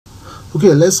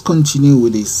Okay, let's continue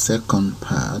with the second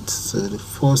part. So the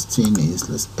first thing is,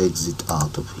 let's exit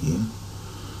out of here.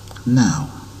 Now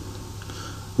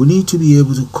we need to be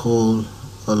able to call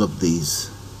all of these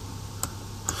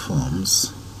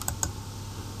forms.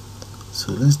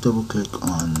 So let's double click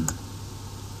on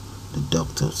the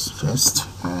doctors first,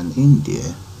 and in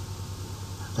there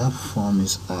that form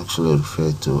is actually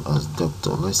referred to as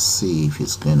doctor. Let's see if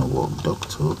it's going to work.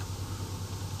 Doctor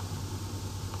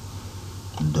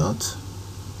dot,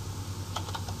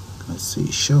 let's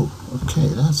see, show. Okay,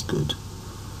 that's good,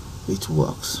 it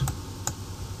works.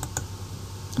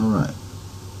 Alright,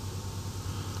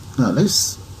 now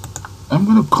I'm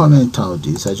going to comment out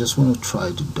this. I just want to try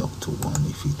the doctor one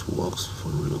if it works for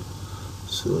real.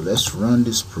 So let's run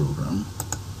this program.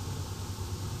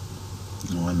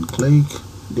 One click,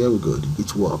 there we go,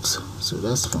 it works, so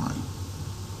that's fine.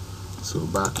 So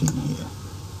back in here,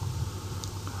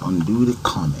 undo the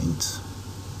comment.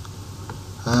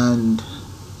 And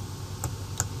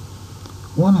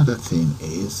one other thing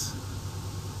is,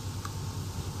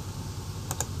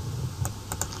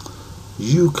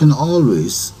 you can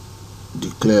always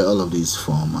declare all of these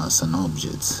forms as an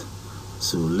object.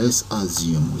 So let's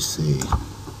assume we say,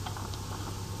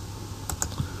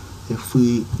 if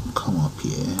we come up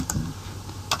here and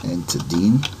enter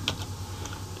Dean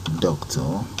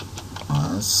Doctor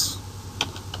as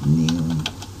new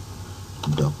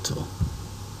doctor.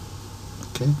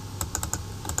 Okay,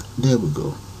 there we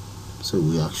go. So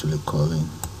we actually calling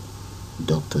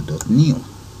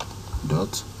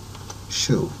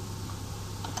doctor.new.show.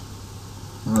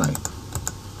 Right,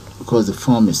 because the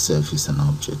form itself is an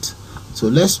object. So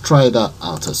let's try that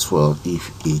out as well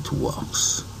if it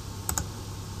works.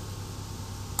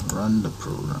 Run the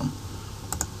program.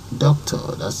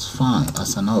 Doctor, that's fine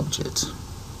as an object.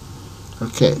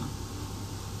 Okay,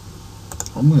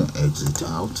 I'm going to exit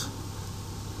out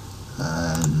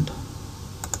and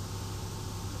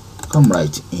come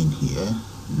right in here.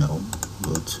 No,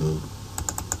 go to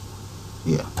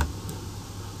here.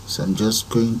 So I'm just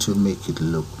going to make it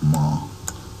look more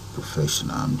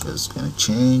professional. I'm just going to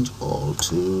change all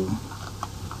to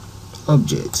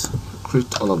objects.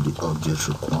 Create all of the objects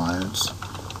required.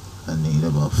 I need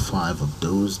about 5 of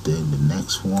those. Then the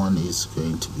next one is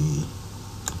going to be,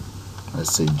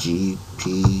 let's say,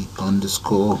 GP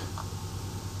underscore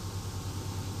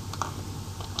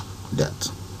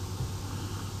that.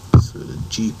 So the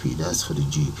GP, that's for the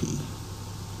GP.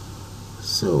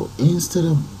 So instead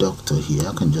of doctor here,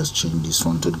 I can just change this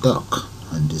one to doc,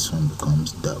 and this one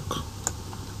becomes doc.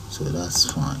 So that's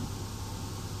fine,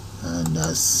 and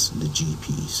that's the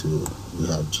GP. So we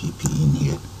have GP in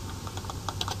here.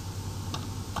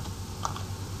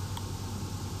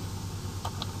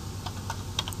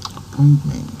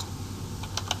 Appointment,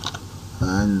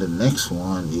 and the next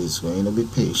one is going to be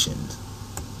patient.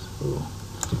 So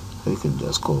we can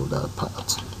just call that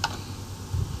part.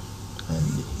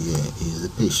 And here is the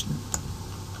patient.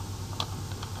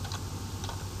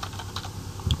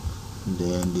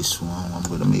 Then this one, I'm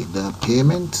going to make that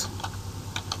payment,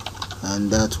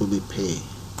 and that will be pay.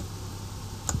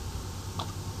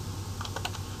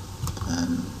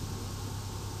 And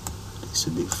this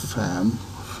will be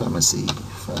pharmacy.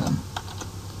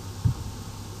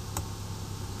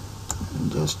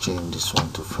 And just change this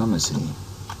one to pharmacy.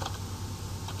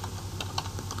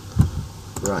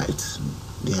 Right,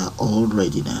 they are all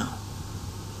ready now.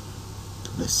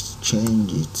 Let's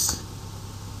change it.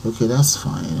 Okay, that's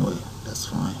fine anyway, that's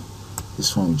fine.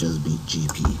 This one will just be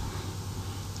GP,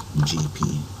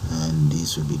 and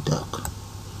this will be doc.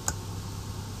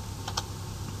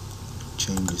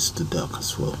 Change this to doc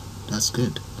as well. That's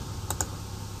good.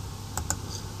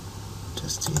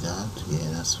 Test it out.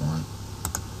 Yeah, that's fine.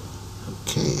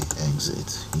 Okay,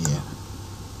 exit. Yeah.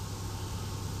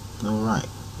 All right.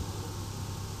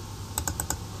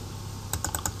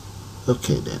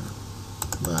 Okay, then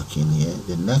back in here,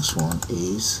 the next one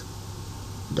is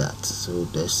that. So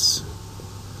that's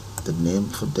the name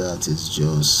for that is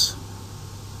just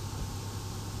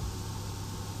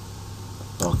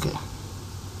okay,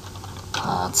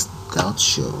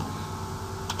 parts.show,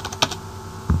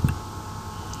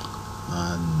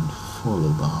 and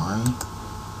followed by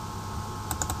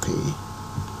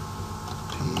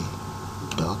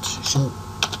pay.show,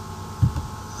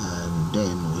 and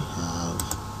then we have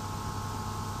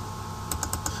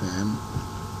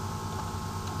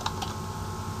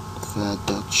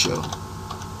fair.show.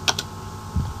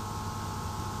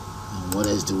 And what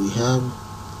else do we have?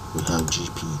 We have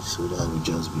GP, so that will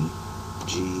just be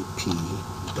gp.show.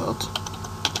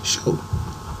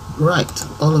 Right,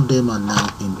 all of them are now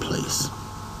in place.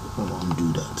 I'll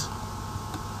undo that.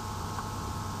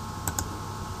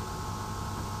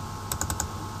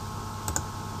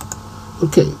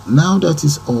 Okay, now that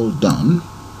is all done,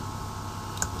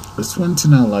 there's one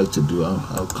thing I like to do.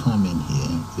 I'll come in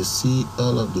here. You see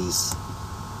all of these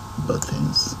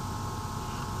buttons.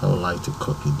 I would like to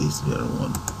copy this very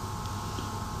one.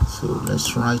 So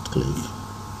let's right click,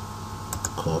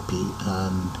 copy,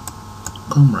 and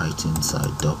come right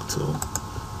inside Doctor,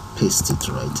 paste it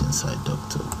right inside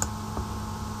Doctor.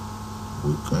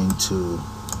 We're going to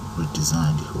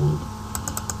redesign the whole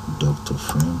Doctor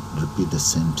frame. Repeat the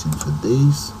same thing for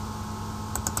this.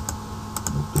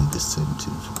 Repeat the same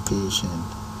thing for patient,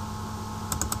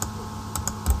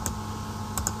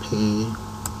 pay,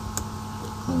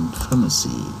 and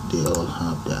pharmacy. They all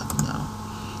have that now.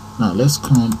 Now let's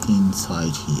come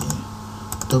inside here,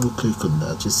 double click on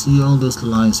that. You see all those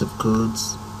lines of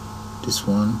codes? This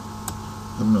one,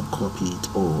 I'm gonna copy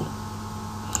it all.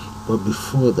 But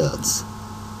before that,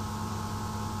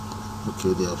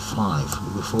 okay, there are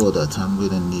 5. Before that, I'm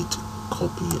gonna need to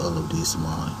copy all of these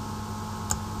mine.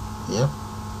 Yep.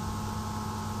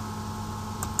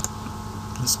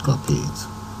 Let's copy it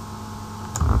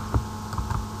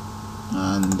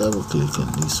and double click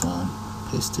on this one,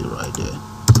 paste it right there.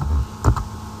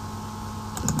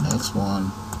 The next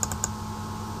one,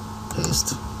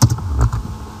 paste.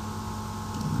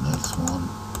 The next one,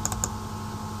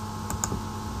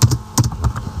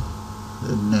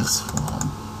 the next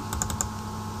form,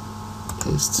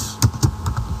 paste.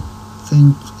 I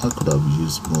think I could have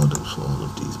used models for all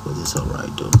of these, but it's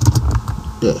alright though.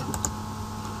 There.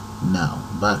 Now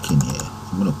back in here,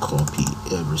 I'm going to copy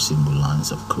every single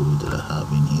lines of code that I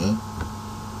have in here.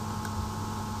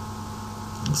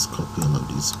 Let's copy all of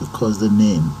these because the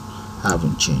name, I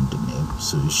haven't changed the name,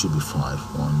 so it should be 5.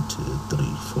 1, 2,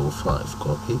 3, 4, 5.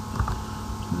 Copy.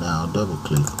 Now double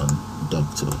click on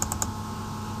Doctor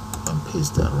and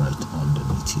paste that right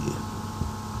underneath here.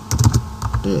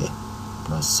 There,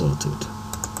 that's sorted.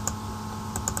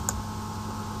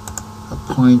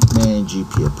 Appointment,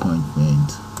 GP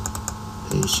appointment,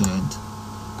 patient,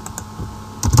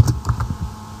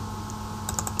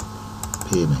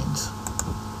 payment,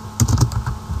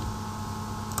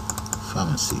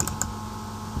 pharmacy.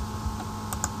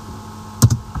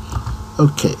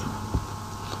 Okay,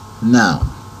 now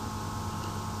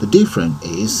the difference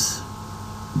is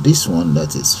this one,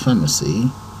 that is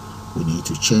pharmacy. We need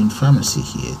to change pharmacy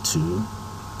here to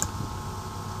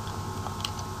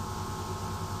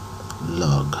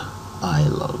log,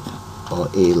 ilog, or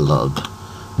a log.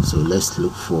 So let's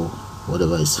look for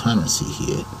whatever is pharmacy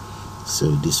here.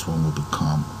 So this one will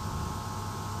become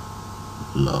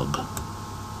log,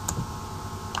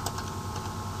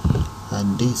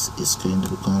 and this is going to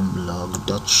become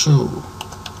log.show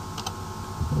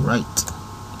right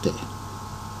there.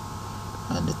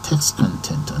 And the text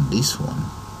content on this one,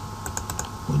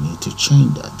 we need to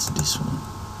change that, this one,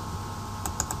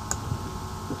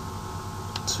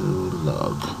 to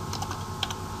log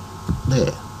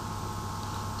there.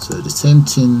 So the same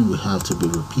thing will have to be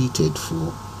repeated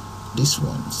for these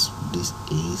ones. This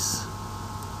is,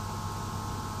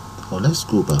 or let's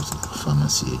go back to the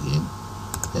pharmacy again,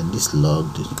 and this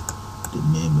log, the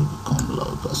name will become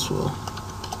log as well.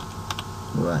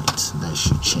 Right, that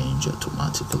should change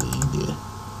automatically in there.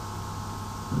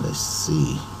 Let's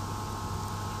see.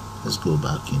 Let's go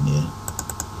back in here,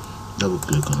 double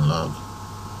click on log.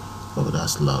 Oh,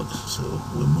 that's log, so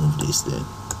we'll move this then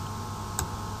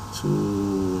to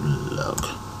log.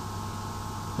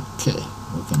 Okay,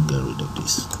 we can get rid of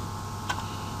this.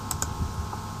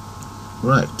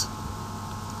 Right,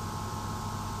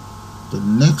 the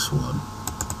next one,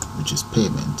 which is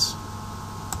payment,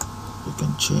 we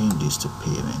can change this to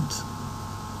payment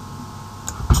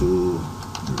to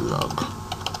log.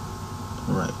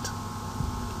 Right,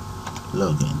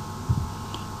 login,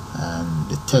 and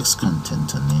the text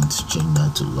content, I need to change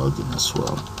that to login as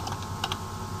well.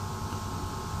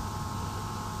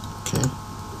 Okay,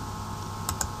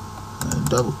 and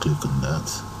double click on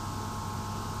that,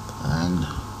 and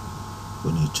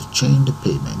we need to change the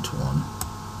payment one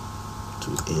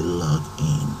to a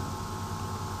login.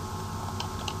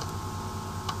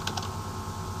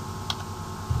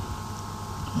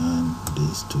 And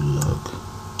this to log,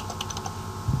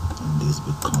 and this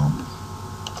become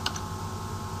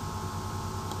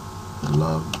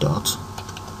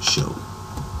log.show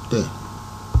there.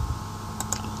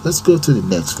 Let's go to the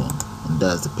next one, and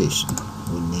that's the patient.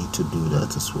 We need to do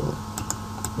that as well.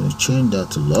 I'm going to change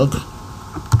that to log,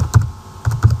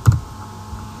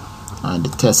 and the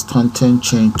text content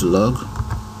change to log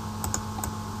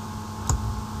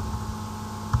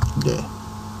there.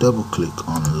 Double click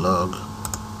on log,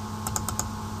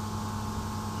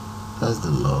 that's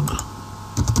the log.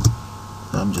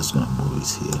 I'm just going to move it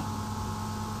here.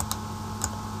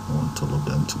 I want all of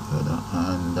them together,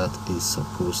 and that is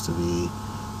supposed to be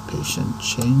patient.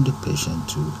 Change the patient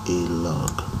to a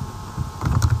log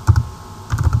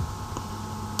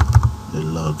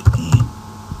in,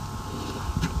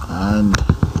 and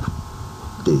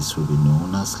this will be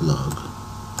known as log.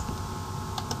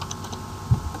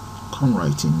 Come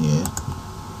right in here,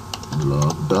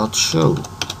 log.show,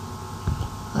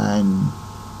 and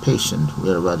patient,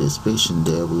 wherever there's patient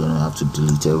there, we're gonna have to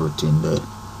delete everything there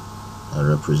that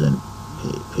represent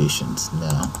patients.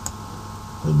 Now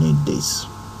we need this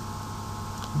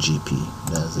GP,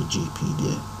 there's a GP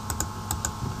there,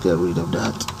 get rid of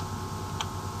that,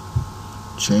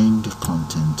 change the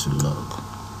content to log.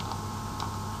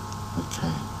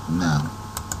 Okay, now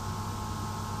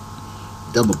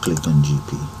double click on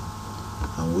GP,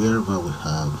 and wherever we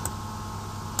have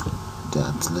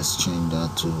that, let's change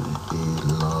that to a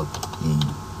log in,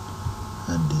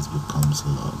 and this becomes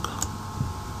log.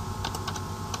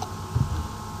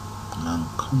 Now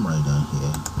come right down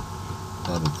here,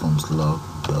 that becomes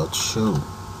log.show,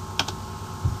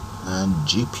 and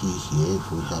GP here,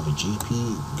 if we have a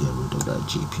GP, get rid of that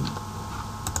GP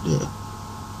there.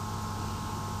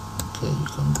 Okay, you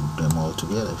can group them all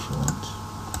together if you want.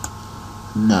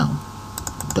 Now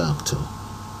doctor,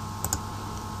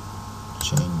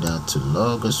 change that to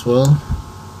log as well.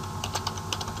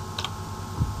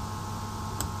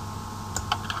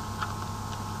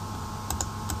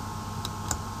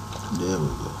 There we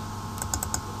go.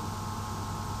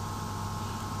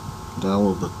 That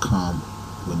will become,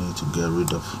 we need to get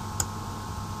rid of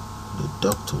the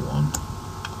doctor one,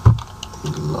 a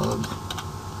log,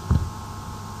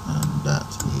 and that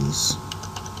is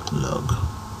log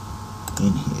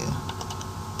in here,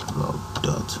 log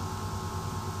dot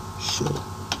show.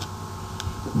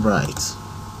 Right,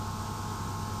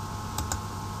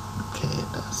 okay,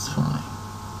 that's fine.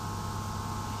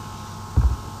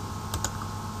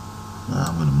 Now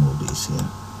I'm going to move this here,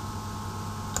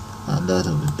 and that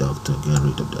of the doctor, get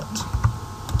rid of that.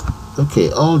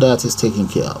 Okay, all that is taken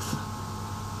care of.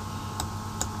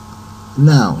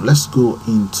 Now let's go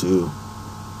into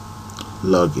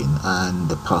login and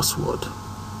the password.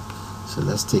 So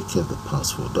let's take care of the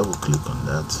password. Double click on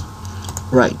that.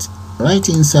 Right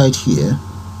inside here,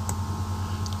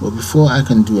 but before I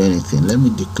can do anything, let me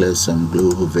declare some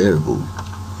global variable.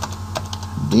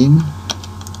 Dim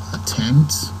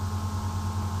attempt.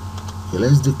 Okay,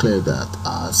 let's declare that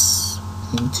as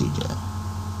integer.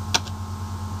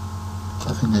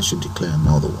 I think I should declare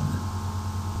another one.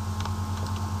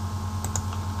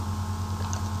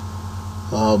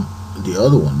 The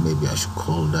other one, maybe I should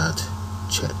call that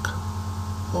check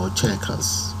or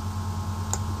checkers.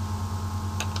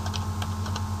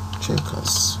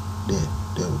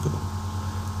 There we go.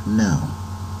 Now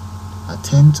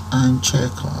attempt and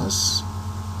checkers,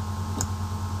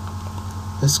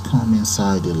 let's come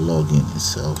inside the login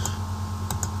itself,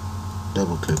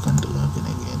 double click on the login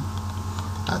again.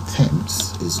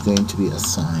 Attempts is going to be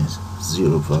assigned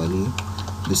 0 value,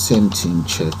 the same thing,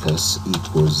 checkers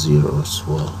equals 0 as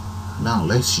well. Now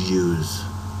let's use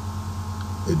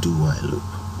a do while loop.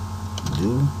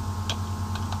 Do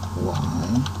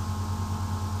while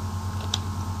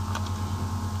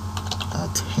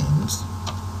attempts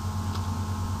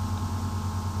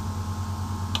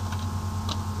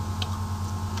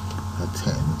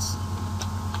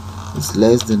is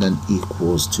less than and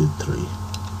equals to 3.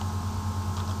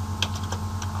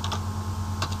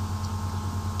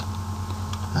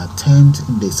 Attempt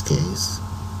in this case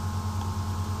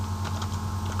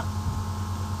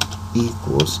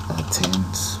equals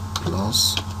attempt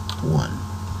plus 1.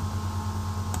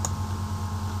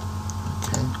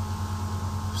 Okay,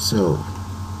 so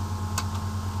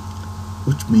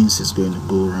which means it's going to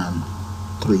go around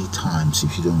 3 times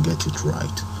if you don't get it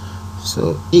right.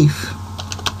 So if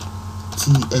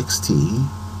txt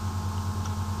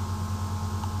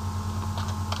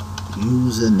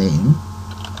username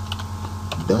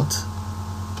dot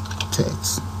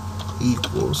text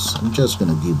equals, I'm just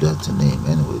going to give that a name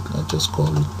anyway, I'll just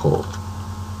call it Paul,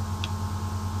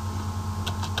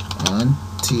 and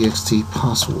txt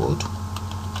password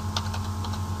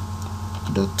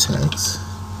dot text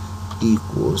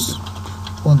equals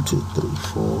 1 2 3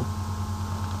 4,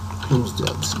 close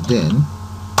that. Then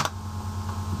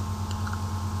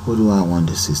what do I want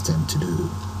the system to do?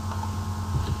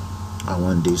 I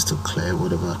want this to clear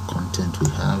whatever content we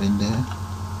have in there,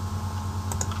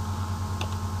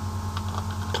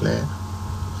 clear,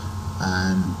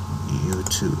 and you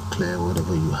to clear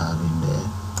whatever you have in there,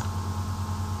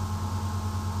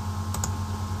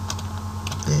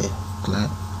 clear.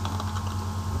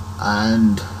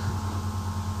 And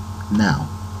now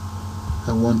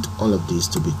I want all of these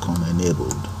to become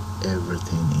enabled,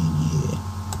 everything in here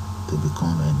to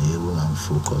become enabled and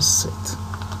focus set.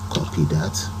 Copy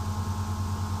that.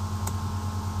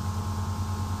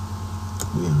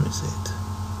 Where is it?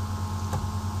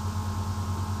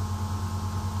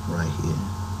 Right here.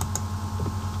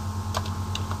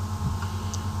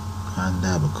 And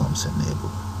that becomes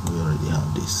enabled. We already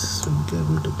have this, so we get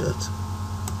rid of that.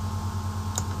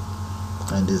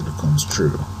 And this becomes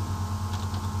true.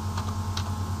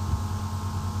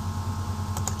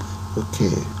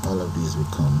 Okay, all of these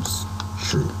becomes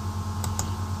true.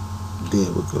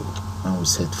 There we go. And we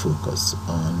set focus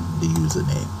on the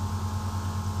username.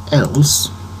 Else,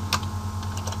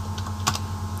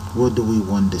 what do we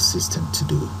want the system to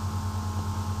do?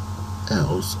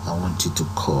 Else, I want you to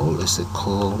call, let's say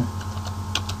call,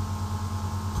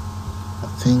 I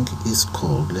think it's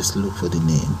called, let's look for the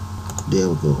name. There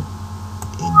we go.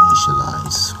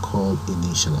 Initialize, call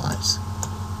initialize.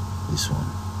 This one.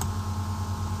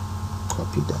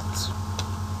 Copy that.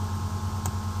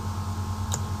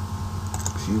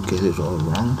 If you get it all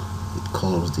wrong, it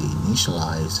calls the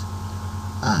initialize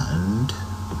and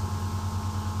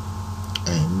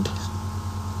end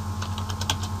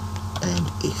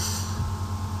and if.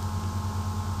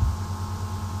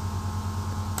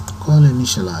 Call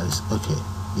initialize. Okay,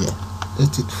 yeah,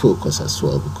 let it focus as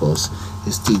well because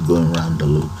it's still going around the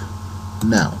loop.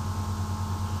 Now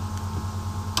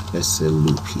let's say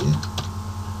loop here.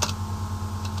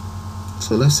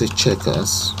 So let's say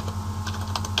checkers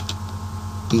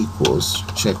equals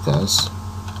checkers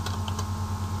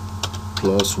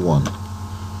plus 1.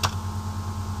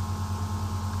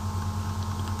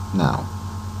 Now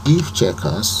if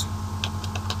checkers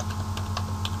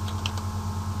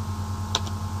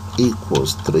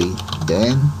equals 3,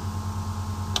 then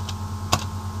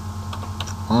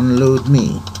unload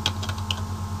me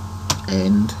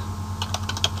and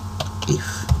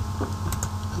if.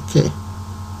 Okay,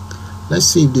 let's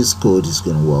see if this code is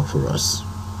going to work for us.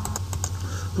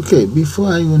 Okay, before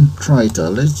I even try it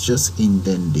out, let's just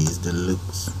indent this. It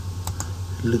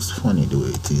looks funny the way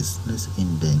it is. Let's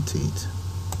indent it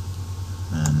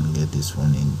and get this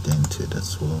one indented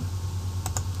as well.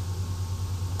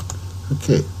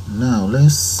 Okay, now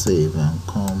let's save and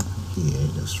come here,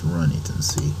 just run it and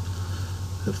see.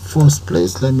 The first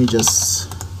place, let me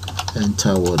just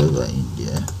enter whatever in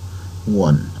there.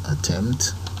 1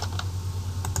 attempt,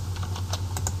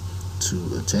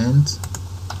 2 attempts.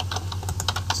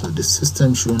 So the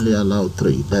system should only allow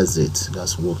 3. That's it.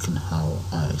 That's working how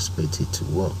I expect it to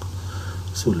work.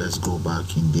 So let's go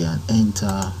back in there and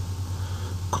enter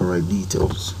correct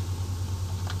details.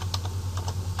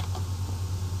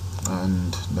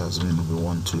 And that's going to be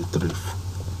 1, 2, 3,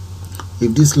 4.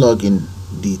 If these login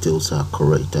details are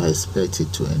correct, I expect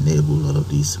it to enable all of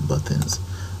these buttons.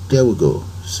 There we go.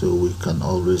 So we can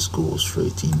always go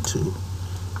straight into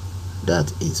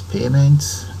that is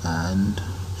payment, and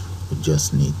we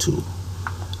just need to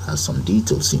add some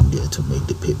details in there to make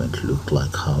the payment look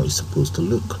like how it's supposed to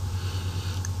look.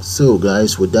 So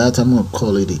guys, with that, I'm going to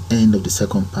call it the end of the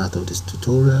second part of this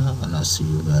tutorial, and I'll see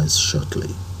you guys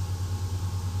shortly.